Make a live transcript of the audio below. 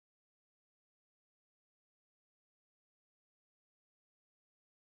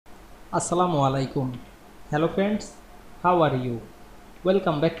Assalamu Walaikum. Hello friends, how are you?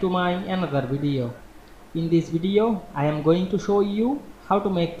 Welcome back to my another video. In this video, I am going to show you how to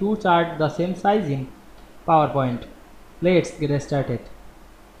make two charts the same size in PowerPoint. Let's get started.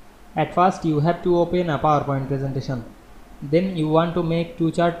 At first, you have to open a PowerPoint presentation. Then you want to make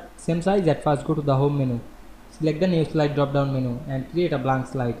two charts same size. At first, go to the home menu. Select the new slide drop down menu and create a blank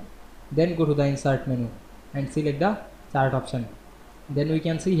slide. Then go to the insert menu and select the chart option. Then we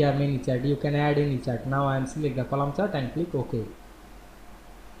can see here many chart. You can add any chart. Now I am select the column chart and click OK.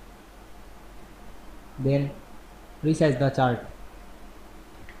 Then resize the chart.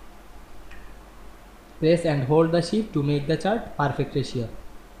 Press and hold the shift to make the chart perfect ratio.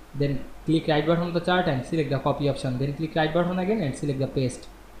 Then click right button on the chart and select the copy option. Then click right button again and select the paste.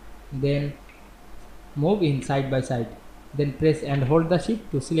 Then move in side by side. Then press and hold the shift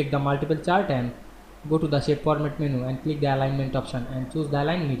to select the multiple chart and go to the shape format menu and click the alignment option and choose the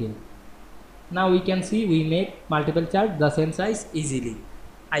align middle. Now we can see we make multiple charts the same size easily.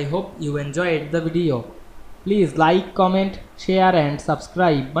 I hope you enjoyed the video. Please like, comment, share and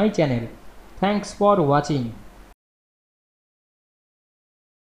subscribe my channel. Thanks for watching.